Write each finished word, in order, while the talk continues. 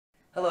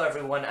Hello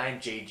everyone, I'm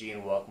JG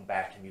and welcome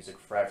back to Music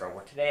Forever,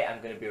 where today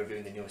I'm going to be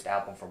reviewing the newest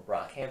album from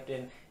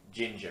Brockhampton,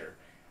 Ginger.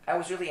 I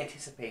was really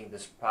anticipating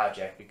this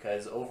project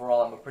because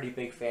overall I'm a pretty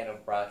big fan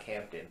of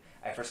Brockhampton.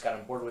 I first got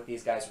on board with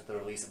these guys with the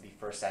release of the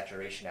first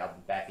Saturation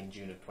album back in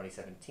June of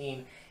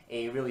 2017,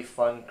 a really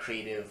fun,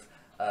 creative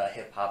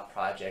hip-hop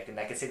project, and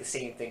I could say the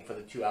same thing for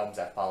the two albums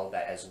that followed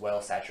that as well,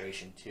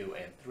 Saturation 2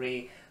 and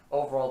 3.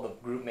 Overall, the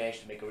group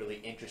managed to make a really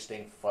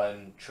interesting,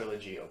 fun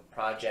trilogy of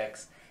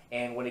projects.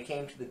 And when it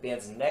came to the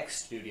band's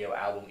next studio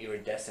album,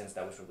 Iridescence,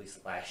 that was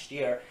released last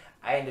year,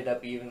 I ended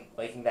up even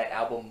liking that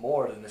album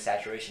more than the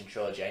Saturation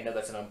trilogy. I know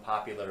that's an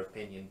unpopular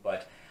opinion,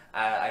 but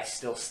I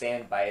still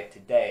stand by it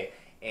today.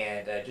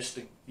 And just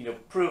to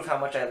prove how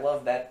much I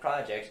love that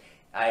project,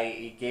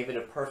 I gave it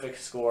a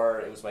perfect score.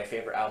 It was my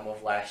favorite album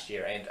of last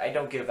year, and I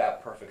don't give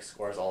out perfect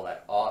scores all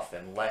that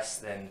often, less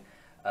than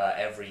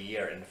every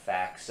year, in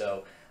fact.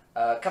 So.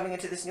 Coming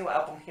into this new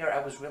album here,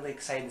 I was really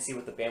excited to see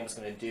what the band was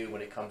going to do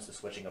when it comes to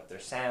switching up their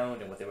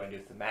sound and what they were going to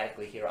do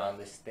thematically here on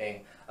this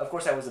thing. Of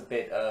course, I was a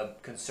bit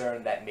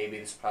concerned that maybe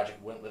this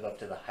project wouldn't live up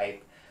to the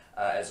hype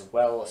as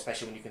well,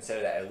 especially when you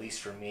consider that, at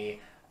least for me,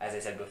 as I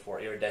said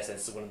before,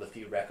 Iridescence is one of the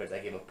few records I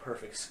gave a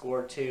perfect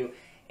score to,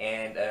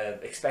 and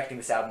expecting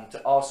this album to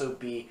also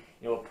be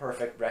a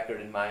perfect record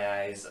in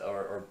my eyes,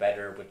 or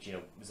better, which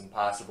was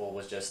impossible,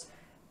 was just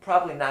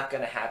probably not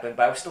going to happen,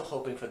 but I was still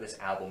hoping for this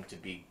album to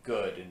be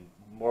good, and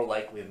more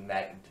likely than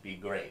that to be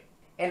great.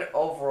 And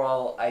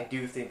overall, I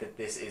do think that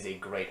this is a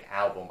great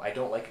album. I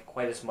don't like it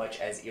quite as much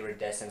as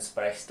Iridescence,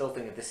 but I still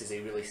think that this is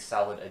a really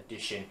solid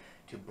addition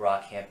to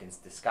Brockhampton's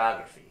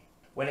discography.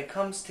 When it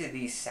comes to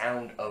the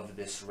sound of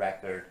this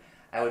record,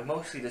 I would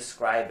mostly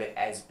describe it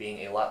as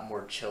being a lot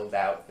more chilled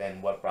out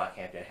than what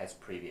Brockhampton has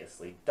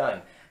previously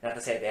done. Not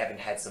to say they haven't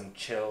had some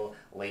chill,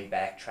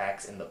 laid-back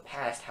tracks in the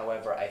past,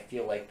 however, I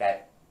feel like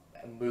that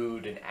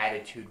mood and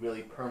attitude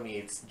really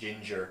permeates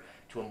Ginger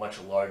to a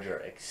much larger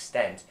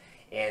extent,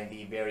 and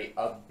the very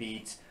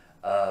upbeat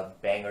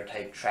banger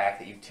type track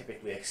that you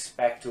typically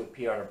expect to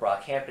appear on a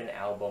Brockhampton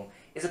album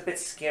is a bit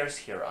scarce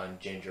here on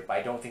Ginger, but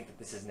I don't think that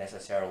this is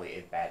necessarily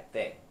a bad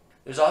thing.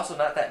 There's also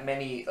not that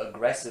many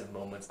aggressive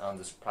moments on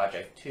this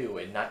project too,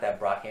 and not that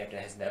Brockhampton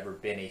has never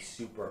been a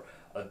super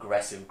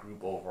aggressive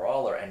group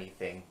overall or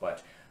anything,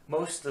 but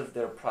most of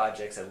their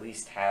projects at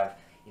least have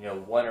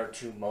one or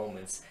two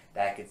moments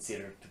that I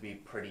consider to be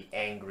pretty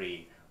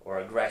angry or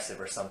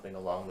aggressive or something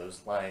along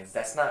those lines.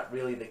 That's not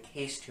really the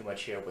case too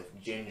much here with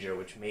Ginger,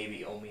 which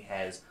maybe only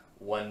has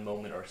one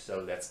moment or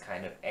so that's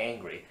kind of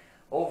angry.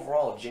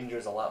 Overall, Ginger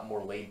is a lot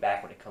more laid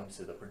back when it comes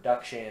to the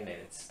production and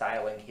its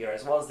styling here,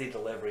 as well as the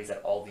deliveries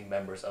that all the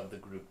members of the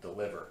group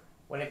deliver.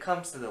 When it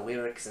comes to the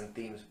lyrics and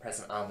themes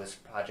present on this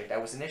project, I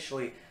was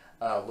initially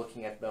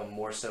looking at them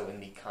more so in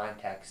the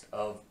context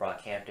of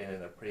Brockhampton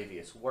and their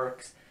previous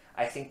works.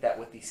 I think that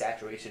with the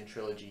Saturation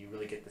trilogy, you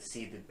really get to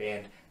see the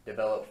band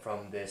develop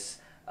from this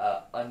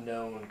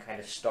unknown, kind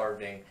of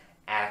starving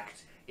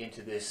act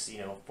into this,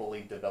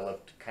 fully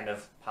developed, kind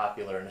of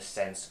popular, in a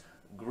sense,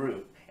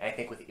 group. And I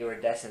think with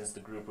Iridescence,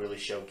 the group really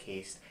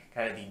showcased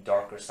kind of the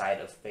darker side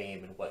of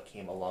fame and what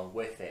came along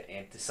with it.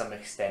 And to some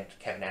extent,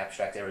 Kevin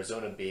Abstract's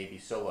Arizona Baby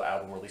solo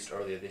album released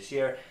earlier this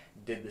year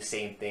did the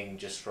same thing,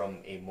 just from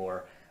a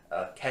more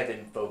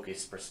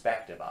Kevin-focused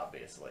perspective,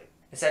 obviously.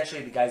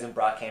 Essentially, the guys in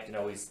Brockhampton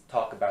always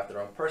talk about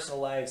their own personal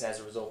lives, and as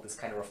a result, this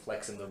kind of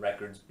reflects in the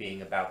records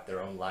being about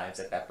their own lives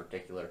at that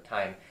particular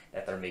time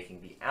that they're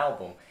making the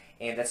album.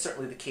 And that's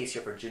certainly the case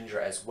here for Ginger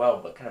as well,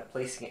 but kind of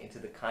placing it into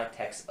the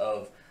context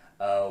of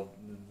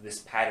this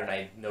pattern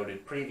I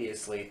noted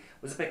previously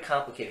was a bit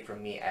complicated for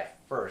me at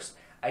first.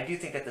 I do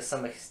think that to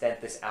some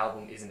extent this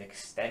album is an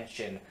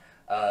extension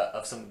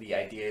of some of the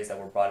ideas that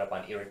were brought up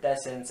on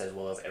Iridescence, as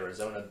well as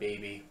Arizona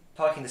Baby,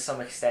 talking to some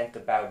extent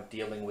about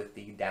dealing with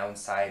the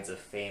downsides of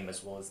fame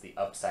as well as the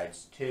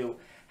upsides too.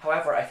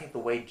 However, I think the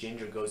way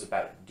Ginger goes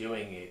about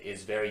doing it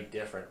is very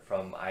different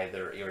from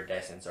either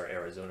Iridescence or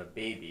Arizona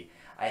Baby.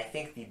 I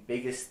think the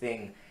biggest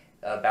thing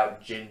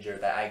about Ginger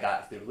that I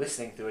got through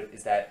listening to it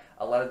is that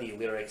a lot of the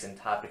lyrics and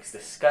topics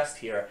discussed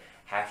here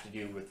have to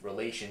do with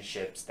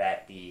relationships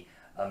that the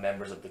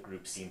members of the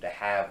group seem to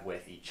have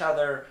with each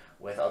other,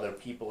 with other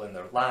people in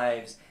their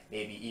lives,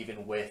 maybe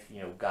even with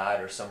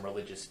God or some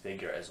religious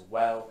figure as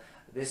well.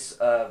 This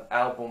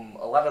album,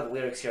 a lot of the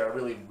lyrics here are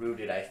really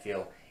rooted, I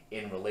feel,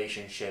 in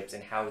relationships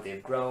and how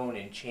they've grown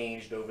and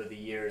changed over the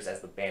years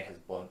as the band has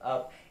blown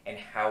up, and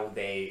how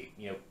they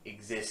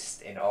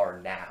exist and are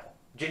now.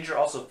 Ginger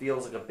also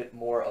feels like a bit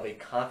more of a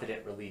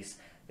confident release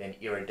than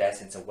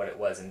Iridescence and what it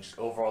was, and just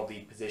overall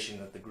the position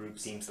that the group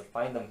seems to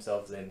find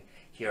themselves in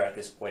here at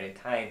this point in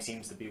time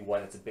seems to be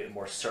one that's a bit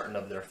more certain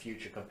of their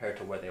future compared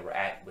to where they were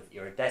at with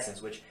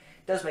Iridescence, which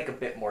does make a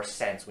bit more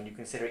sense. When you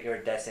consider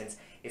Iridescence,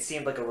 it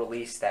seemed like a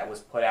release that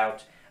was put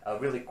out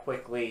really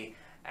quickly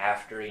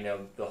after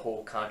the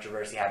whole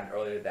controversy happened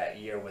earlier that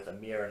year with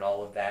Amir and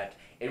all of that.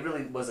 It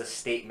really was a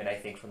statement, I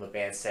think, from the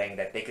band saying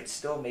that they could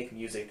still make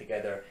music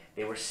together.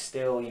 They were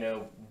still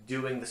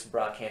doing this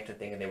Brockhampton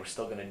thing, and they were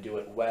still going to do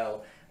it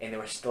well, and they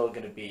were still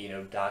going to be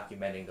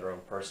documenting their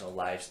own personal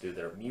lives through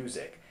their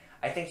music.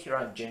 I think here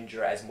on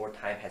Ginger, as more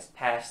time has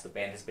passed, the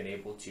band has been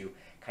able to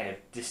kind of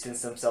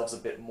distance themselves a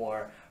bit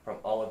more from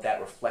all of that,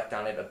 reflect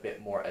on it a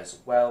bit more as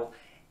well.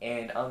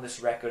 And on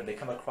this record, they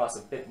come across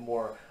a bit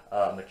more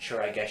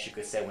mature, I guess you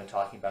could say, when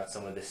talking about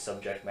some of this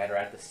subject matter.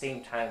 At the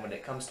same time, when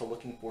it comes to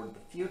looking forward to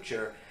the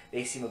future,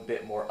 they seem a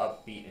bit more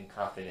upbeat and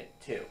confident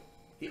too.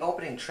 The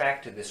opening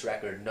track to this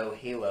record, No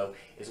Halo,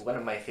 is one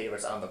of my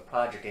favorites on the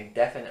project, and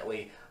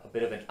definitely a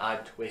bit of an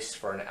odd twist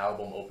for an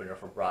album opener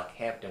for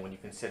Brockhampton when you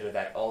consider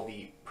that all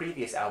the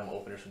previous album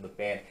openers from the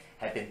band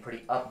had been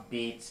pretty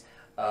upbeat,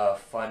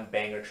 fun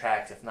banger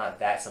tracks, if not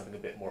that, something a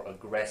bit more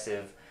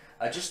aggressive.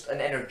 Just an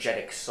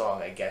energetic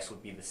song, I guess,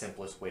 would be the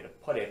simplest way to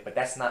put it, but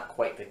that's not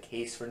quite the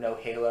case for No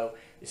Halo.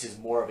 This is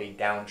more of a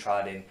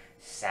downtrodden,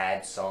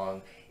 sad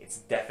song. It's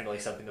definitely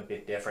something a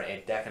bit different.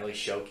 It definitely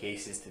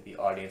showcases to the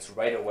audience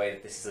right away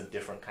that this is a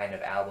different kind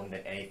of album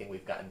than anything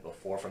we've gotten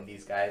before from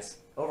these guys.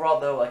 Overall,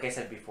 though, like I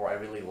said before, I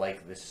really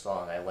like this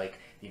song. I like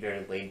the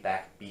very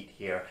laid-back beat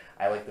here.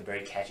 I like the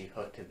very catchy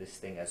hook to this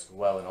thing as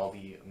well, and all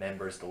the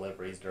members'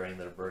 deliveries during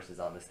their verses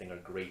on this thing are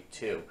great,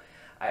 too.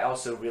 I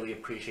also really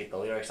appreciate the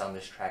lyrics on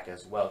this track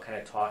as well, kind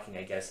of talking,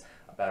 I guess,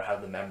 about how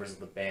the members of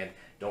the band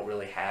don't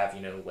really have,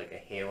 you know, like a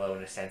halo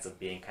in a sense of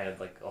being kind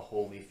of like a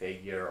holy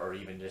figure or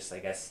even just, I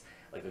guess,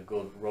 like a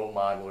good role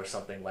model or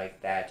something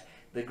like that.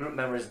 The group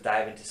members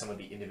dive into some of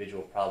the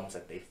individual problems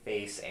that they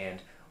face,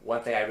 and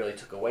one thing I really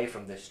took away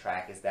from this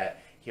track is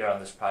that here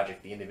on this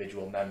project, the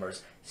individual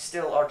members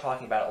still are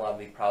talking about a lot of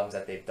the problems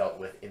that they've dealt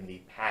with in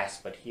the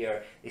past, but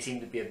here they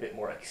seem to be a bit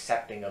more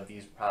accepting of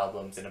these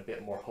problems and a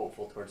bit more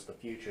hopeful towards the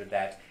future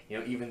that, you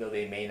know, even though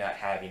they may not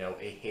have, you know,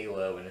 a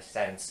halo in a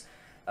sense,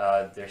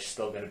 they're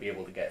still going to be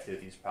able to get through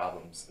these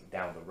problems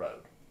down the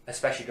road.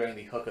 Especially during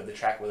the hook of the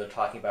track where they're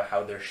talking about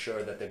how they're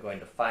sure that they're going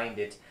to find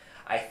it.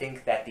 I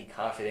think that the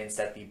confidence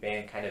that the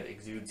band kind of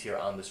exudes here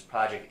on this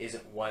project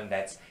isn't one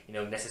that's, you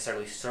know,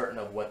 necessarily certain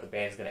of what the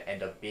band's going to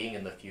end up being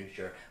in the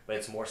future, but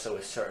it's more so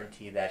a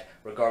certainty that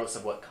regardless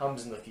of what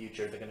comes in the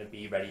future, they're going to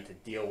be ready to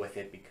deal with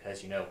it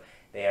because, you know,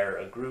 they are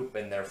a group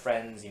and they're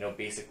friends, you know,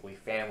 basically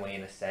family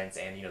in a sense,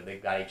 and, you know,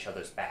 they've got each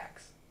other's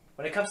backs.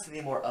 When it comes to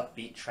the more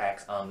upbeat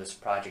tracks on this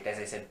project, as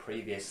I said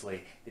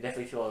previously, they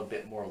definitely feel a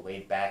bit more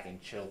laid back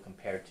and chill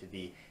compared to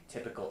the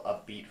typical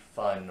upbeat,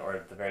 fun, or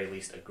at the very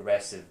least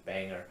aggressive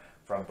banger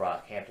from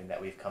Brockhampton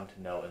that we've come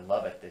to know and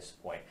love at this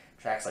point.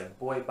 Tracks like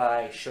Boy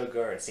Bye,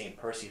 Sugar, and St.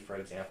 Percy, for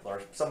example,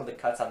 are some of the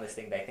cuts on this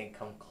thing that I think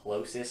come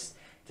closest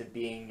to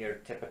being your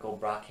typical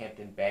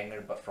Brockhampton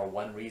banger, but for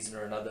one reason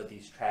or another,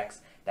 these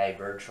tracks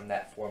diverge from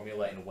that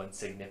formula in one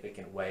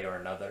significant way or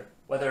another.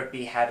 Whether it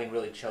be having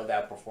really chilled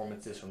out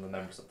performances from the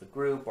members of the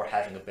group, or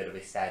having a bit of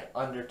a sad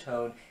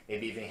undertone,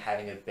 maybe even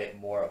having a bit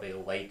more of a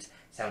light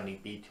sounding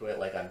beat to it,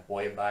 like on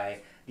Boy Bye,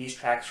 these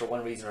tracks, for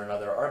one reason or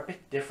another, are a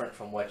bit different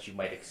from what you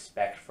might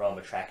expect from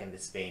a track in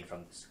this vein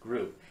from this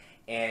group.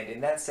 And in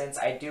that sense,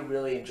 I do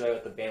really enjoy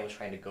what the band was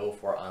trying to go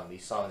for on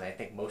these songs, and I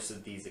think most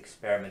of these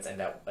experiments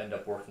end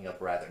up working up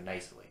rather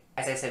nicely.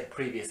 As I said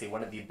previously,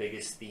 one of the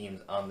biggest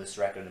themes on this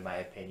record, in my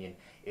opinion,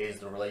 is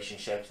the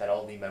relationships that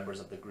all the members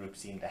of the group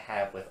seem to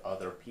have with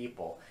other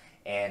people.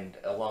 And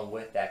along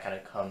with that kind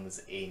of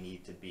comes a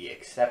need to be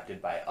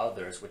accepted by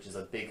others, which is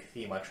a big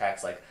theme on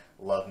tracks like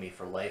Love Me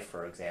for Life,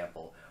 for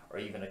example, or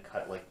even a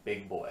cut like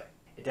Big Boy.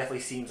 It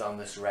definitely seems on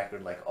this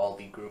record like all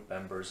the group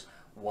members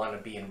want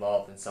to be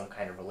involved in some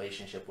kind of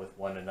relationship with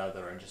one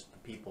another and just the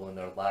people in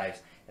their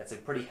lives. That's a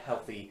pretty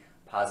healthy,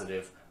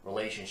 positive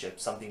relationship,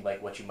 something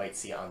like what you might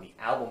see on the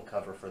album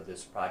cover for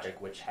this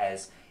project, which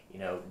has, you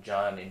know,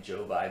 John and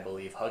Jova, I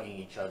believe, hugging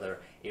each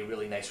other, a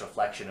really nice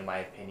reflection, in my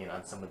opinion,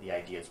 on some of the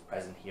ideas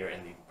present here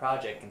in the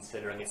project,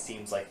 considering it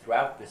seems like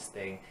throughout this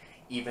thing,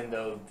 even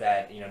though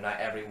that, you know,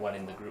 not everyone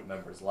in the group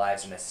members'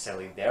 lives are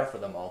necessarily there for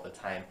them all the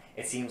time,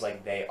 it seems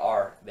like they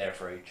are there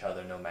for each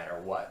other no matter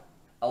what.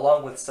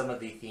 Along with some of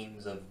the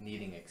themes of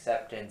needing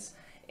acceptance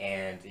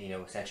and, you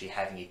know, essentially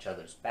having each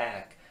other's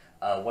back,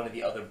 one of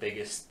the other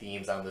biggest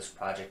themes on this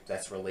project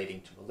that's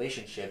relating to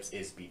relationships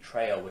is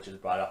betrayal, which is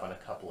brought up on a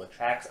couple of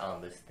tracks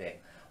on this thing.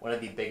 One of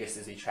the biggest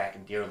is the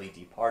track Dearly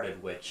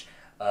Departed, which,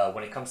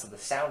 when it comes to the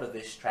sound of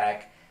this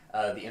track,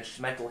 the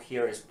instrumental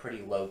here is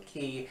pretty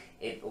low-key.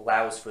 It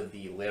allows for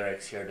the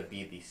lyrics here to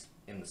be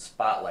in the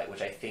spotlight,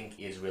 which I think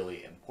is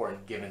really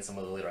important given some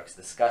of the lyrics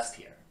discussed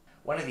here.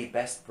 One of the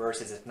best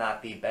verses, if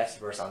not the best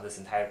verse on this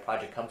entire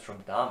project, comes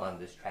from Dom on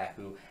this track,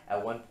 who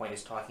at one point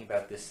is talking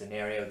about this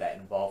scenario that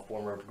involved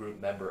former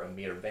group member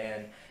Amir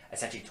Van,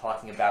 essentially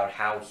talking about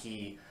how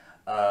he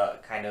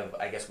kind of,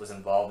 I guess, was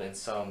involved in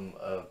some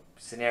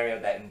scenario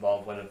that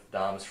involved one of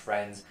Dom's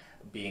friends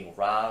being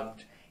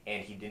robbed,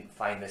 and he didn't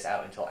find this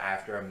out until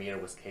after Amir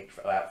was kicked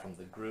out from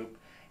the group.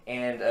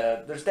 And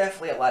there's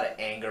definitely a lot of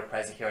anger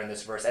present here in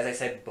this verse. As I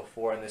said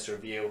before in this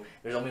review,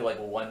 there's only like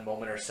one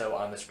moment or so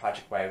on this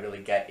project where I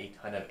really get a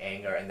ton of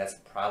anger, and that's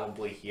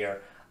probably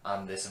here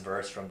on this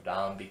verse from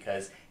Dom,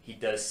 because he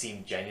does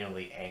seem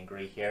genuinely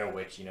angry here,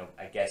 which, you know,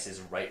 I guess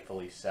is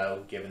rightfully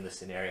so, given the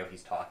scenario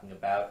he's talking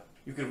about.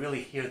 You could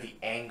really hear the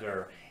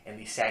anger and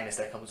the sadness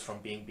that comes from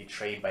being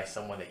betrayed by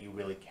someone that you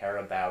really care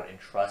about and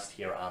trust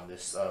here on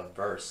this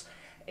verse,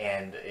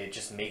 and it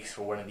just makes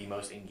for one of the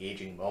most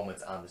engaging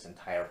moments on this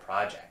entire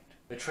project.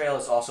 Betrayal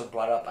is also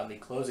brought up on the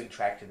closing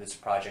track to this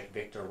project,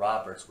 Victor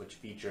Roberts, which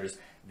features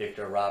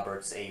Victor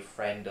Roberts, a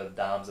friend of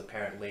Dom's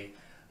apparently,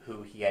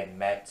 who he had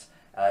met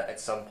at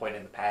some point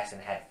in the past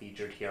and had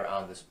featured here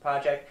on this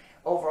project.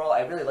 Overall,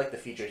 I really like the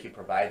feature he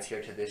provides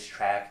here to this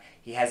track.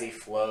 He has a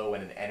flow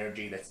and an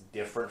energy that's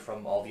different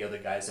from all the other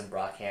guys in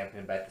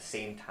Brockhampton, but at the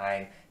same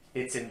time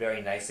fits in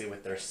very nicely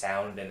with their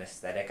sound and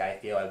aesthetic. I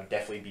feel I would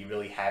definitely be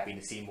really happy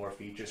to see more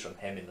features from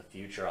him in the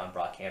future on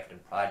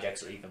Brockhampton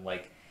projects, or even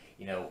like,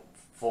 you know,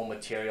 full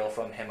material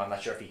from him. I'm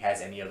not sure if he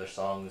has any other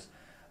songs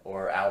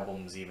or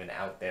albums even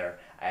out there.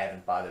 I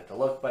haven't bothered to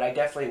look, but I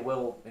definitely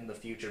will in the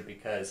future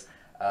because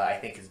I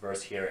think his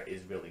verse here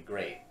is really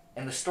great.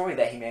 And the story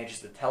that he manages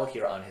to tell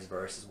here on his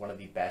verse is one of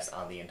the best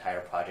on the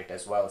entire project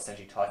as well,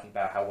 essentially talking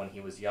about how when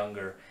he was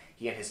younger,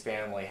 he and his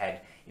family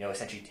had, you know,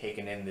 essentially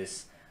taken in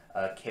this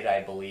kid,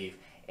 I believe,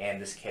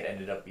 and this kid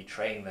ended up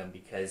betraying them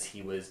because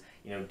he was,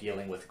 you know,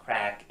 dealing with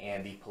crack,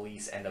 and the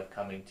police end up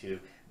coming to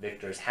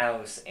Victor's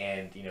house,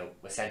 and, you know,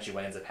 essentially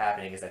what ends up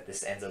happening is that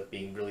this ends up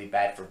being really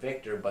bad for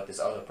Victor, but this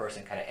other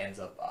person kind of ends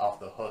up off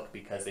the hook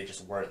because they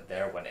just weren't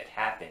there when it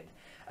happened.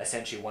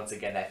 Essentially, once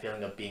again, that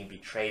feeling of being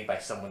betrayed by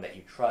someone that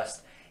you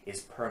trust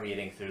is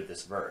permeating through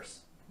this verse.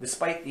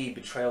 Despite the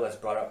betrayal that's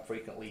brought up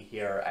frequently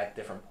here at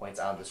different points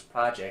on this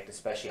project,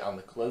 especially on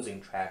the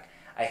closing track,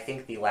 I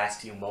think the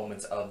last few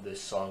moments of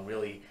this song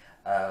really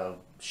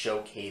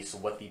showcase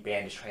what the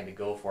band is trying to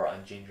go for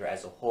on Ginger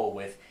as a whole,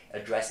 with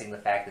addressing the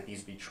fact that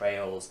these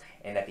betrayals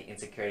and that the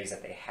insecurities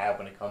that they have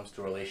when it comes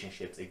to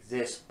relationships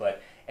exist,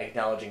 but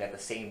acknowledging at the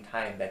same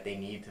time that they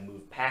need to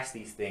move past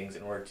these things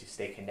in order to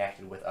stay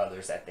connected with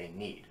others that they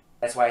need.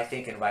 That's why I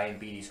think in Ryan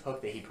Beatty's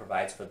hook that he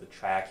provides for the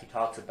track, he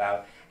talks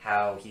about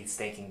how he's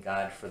thanking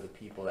God for the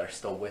people that are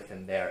still with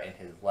him there in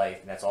his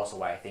life. And that's also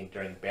why I think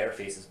during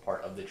Bareface's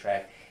part of the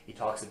track, he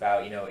talks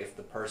about, you know, if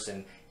the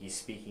person he's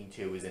speaking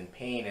to is in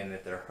pain and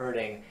if they're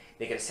hurting,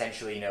 they could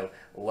essentially, you know,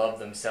 love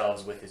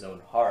themselves with his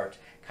own heart,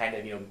 kind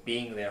of, you know,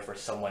 being there for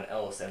someone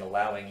else and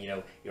allowing, you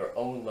know, your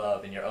own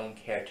love and your own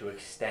care to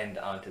extend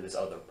onto this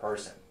other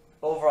person.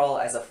 Overall,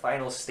 as a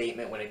final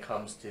statement when it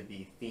comes to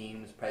the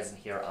themes present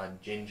here on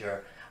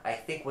Ginger, I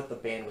think what the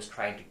band was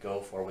trying to go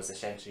for was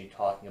essentially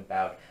talking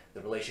about the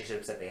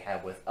relationships that they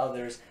have with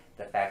others,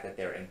 the fact that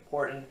they're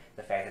important,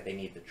 the fact that they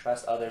need to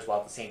trust others,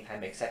 while at the same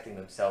time accepting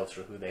themselves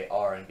for who they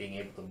are and being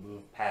able to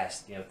move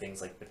past, you know,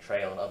 things like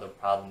betrayal and other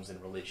problems in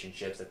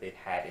relationships that they've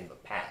had in the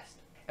past.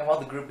 And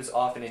while the group is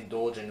often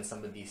indulgent in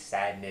some of the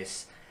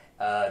sadness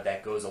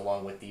that goes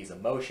along with these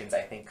emotions,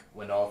 I think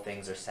when all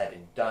things are said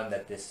and done,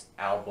 that this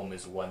album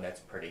is one that's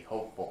pretty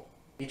hopeful.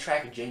 The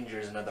track Ginger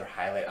is another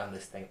highlight on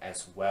this thing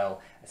as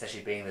well,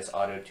 especially being this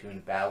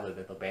auto-tuned ballad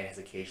that the band has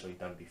occasionally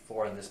done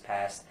before in this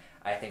past.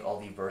 I think all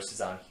the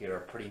verses on here are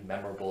pretty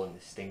memorable and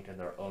distinct in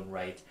their own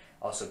right,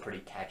 also pretty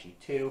catchy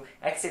too.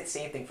 I can say the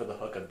same thing for the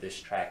hook of this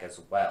track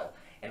as well.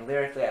 And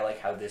lyrically, I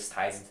like how this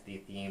ties into the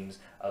themes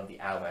of the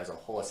album as a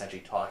whole,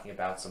 essentially talking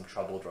about some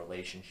troubled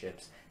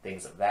relationships,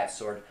 things of that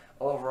sort.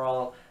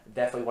 Overall,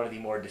 definitely one of the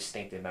more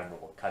distinct and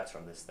memorable cuts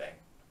from this thing.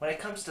 When it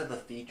comes to the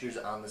features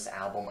on this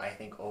album, I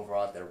think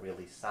overall they're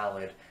really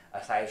solid.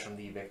 Aside from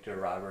the Victor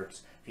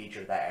Roberts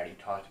feature that I already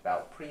talked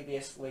about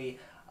previously,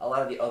 a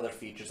lot of the other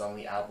features on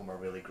the album are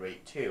really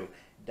great too.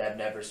 Deb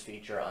Never's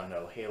feature on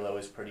No Halo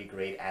is pretty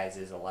great, as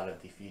is a lot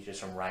of the features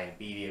from Ryan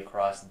Beatty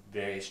across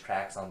various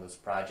tracks on this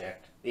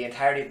project. The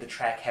entirety of the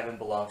track Heaven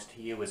Belongs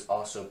to You is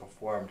also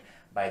performed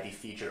by the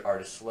featured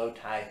artist Slow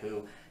Tie,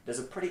 who does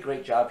a pretty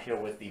great job here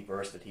with the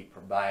verse that he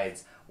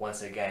provides.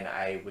 Once again,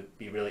 I would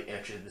be really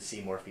interested to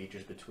see more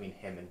features between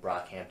him and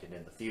Brockhampton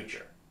in the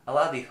future. A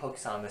lot of the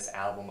hooks on this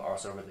album are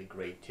also really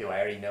great too. I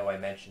already know I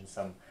mentioned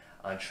some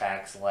on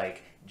tracks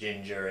like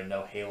Ginger and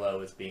No Halo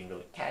as being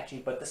really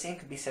catchy, but the same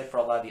could be said for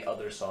a lot of the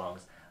other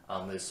songs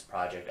on this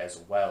project as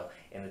well.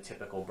 In the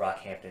typical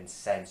Brockhampton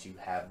sense, you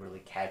have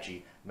really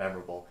catchy,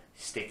 memorable,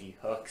 sticky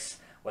hooks,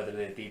 whether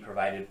they be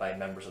provided by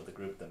members of the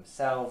group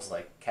themselves,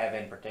 like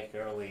Kevin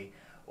particularly,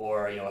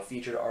 or, you know, a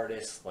featured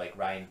artist like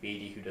Ryan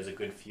Beatty, who does a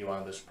good few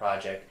on this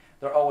project.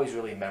 They're always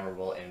really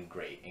memorable and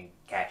great and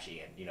catchy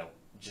and, you know,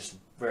 just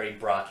very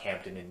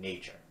Brockhampton in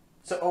nature.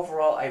 So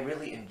overall, I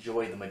really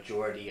enjoy the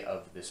majority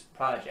of this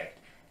project.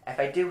 If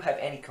I do have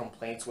any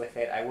complaints with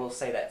it, I will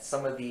say that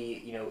some of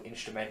the, you know,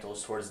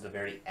 instrumentals towards the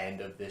very end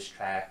of this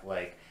track,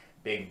 like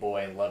Big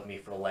Boy and Love Me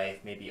for Life,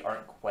 maybe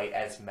aren't quite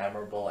as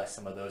memorable as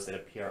some of those that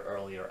appear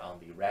earlier on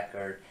the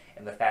record.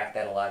 And the fact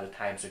that a lot of the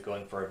times they're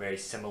going for a very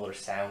similar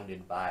sound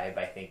and vibe,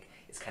 I think,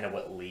 is kind of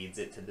what leads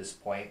it to this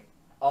point.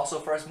 Also,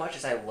 for as much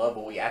as I love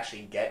what we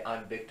actually get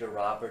on Victor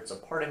Roberts, a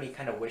part of me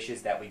kind of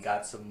wishes that we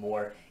got some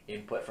more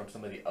input from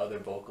some of the other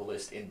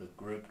vocalists in the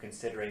group,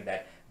 considering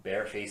that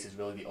Bareface is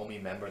really the only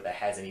member that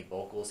has any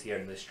vocals here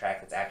in this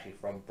track that's actually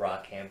from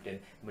Brockhampton.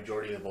 The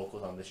majority of the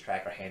vocals on this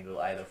track are handled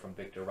either from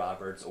Victor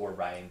Roberts or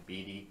Ryan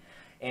Beatty.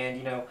 And,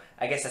 you know,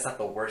 I guess that's not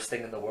the worst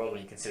thing in the world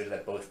when you consider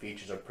that both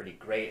features are pretty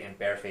great and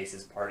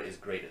Bareface's part is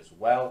great as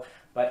well.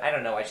 But I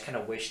don't know, I just kind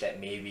of wish that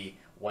maybe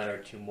one or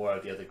two more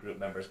of the other group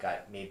members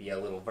got maybe a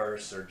little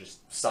verse or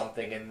just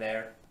something in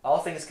there. All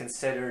things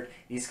considered,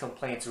 these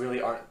complaints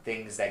really aren't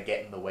things that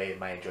get in the way of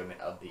my enjoyment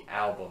of the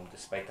album,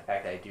 despite the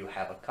fact that I do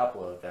have a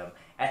couple of them.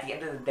 At the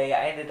end of the day,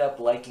 I ended up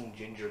liking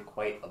Ginger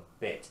quite a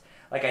bit.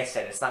 Like I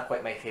said, it's not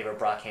quite my favorite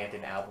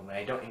Brockhampton album, and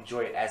I don't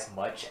enjoy it as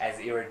much as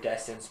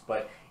Iridescence,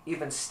 but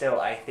even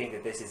still, I think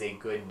that this is a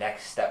good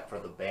next step for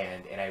the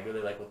band, and I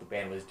really like what the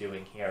band was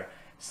doing here,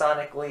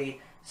 sonically,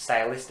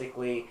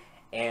 stylistically,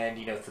 and,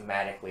 you know,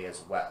 thematically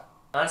as well.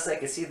 Honestly, I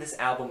could see this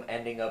album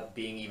ending up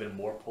being even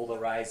more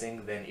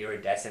polarizing than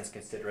Iridescence,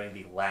 considering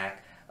the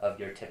lack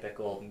of your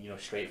typical, you know,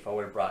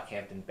 straightforward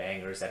Brockhampton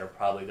bangers that are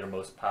probably their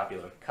most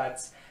popular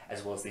cuts,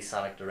 as well as the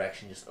sonic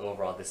direction just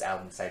overall this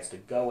album decides to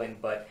go in.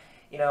 But,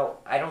 you know,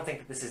 I don't think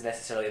that this is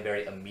necessarily a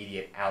very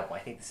immediate album. I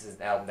think this is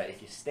an album that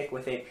if you stick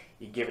with it,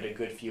 you give it a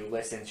good few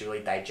listens, you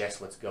really digest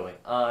what's going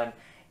on,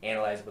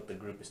 analyze what the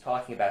group is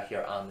talking about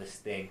here on this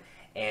thing,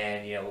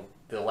 and, you know,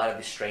 a lot of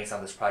the strengths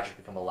on this project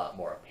become a lot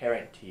more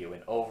apparent to you.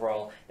 And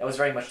overall, that was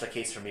very much the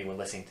case for me when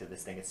listening to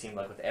this thing. It seemed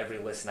like with every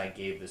listen I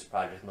gave this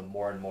project, and the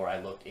more and more I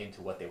looked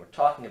into what they were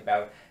talking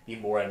about, the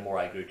more and more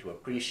I grew to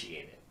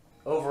appreciate it.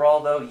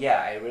 Overall, though,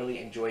 yeah, I really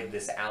enjoyed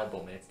this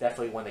album, and it's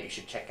definitely one that you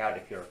should check out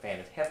if you're a fan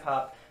of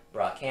hip-hop,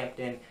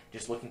 Brockhampton,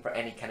 just looking for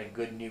any kind of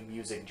good new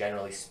music,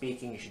 generally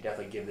speaking. You should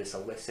definitely give this a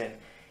listen.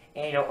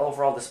 And, you know,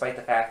 overall, despite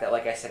the fact that,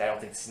 like I said, I don't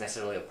think this is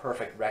necessarily a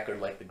perfect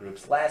record like the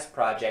group's last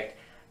project,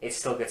 it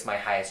still gets my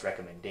highest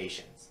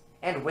recommendations.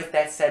 And with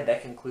that said,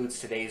 that concludes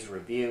today's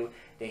review.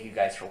 Thank you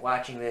guys for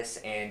watching this,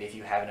 and if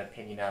you have an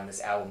opinion on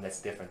this album that's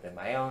different than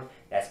my own,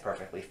 that's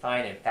perfectly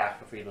fine. In fact,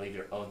 feel free to leave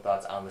your own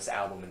thoughts on this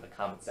album in the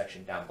comment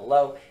section down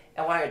below.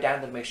 And while you're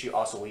down there, make sure you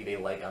also leave a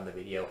like on the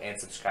video and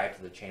subscribe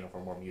to the channel for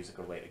more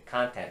music-related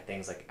content,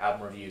 things like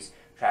album reviews,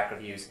 track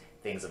reviews,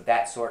 things of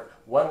that sort.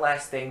 One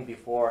last thing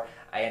before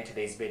I end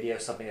today's video,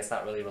 something that's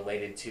not really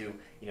related to,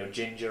 you know,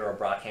 Ginger or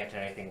Brockhampton or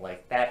anything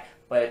like that,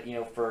 but, you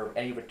know, for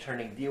any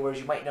returning viewers,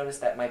 you might notice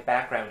that my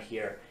background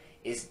here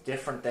is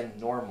different than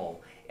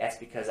normal. That's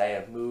because I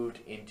have moved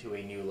into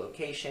a new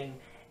location,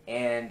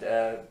 and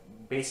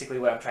basically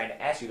what I'm trying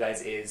to ask you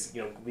guys is,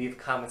 you know, leave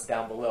comments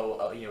down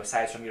below, you know,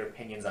 aside from your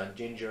opinions on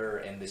Ginger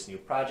and this new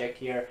project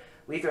here,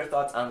 leave your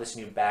thoughts on this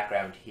new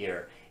background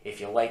here. If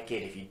you like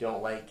it, if you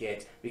don't like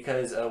it,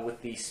 because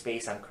with the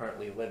space I'm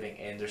currently living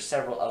in, there's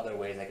several other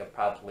ways I could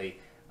probably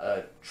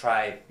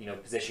try, you know,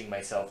 positioning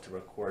myself to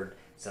record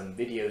some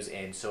videos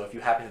in. So if you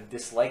happen to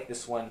dislike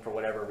this one for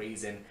whatever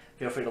reason,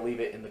 feel free to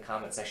leave it in the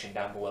comment section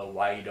down below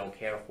why you don't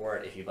care for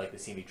it. If you'd like to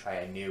see me try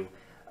a new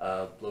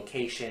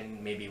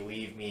location, maybe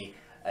leave me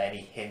any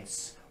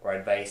hints or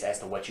advice as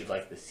to what you'd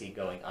like to see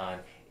going on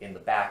in the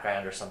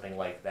background or something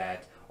like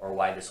that, or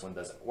why this one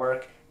doesn't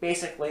work.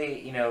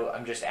 Basically, you know,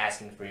 I'm just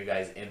asking for you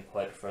guys'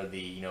 input for the,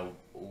 you know,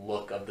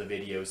 look of the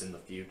videos in the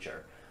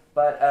future.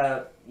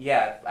 But,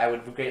 yeah, I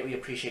would greatly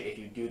appreciate if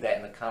you do that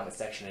in the comment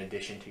section in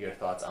addition to your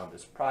thoughts on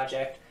this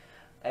project.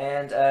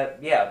 And,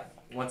 yeah,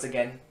 once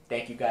again,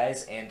 thank you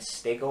guys, and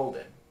stay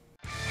golden.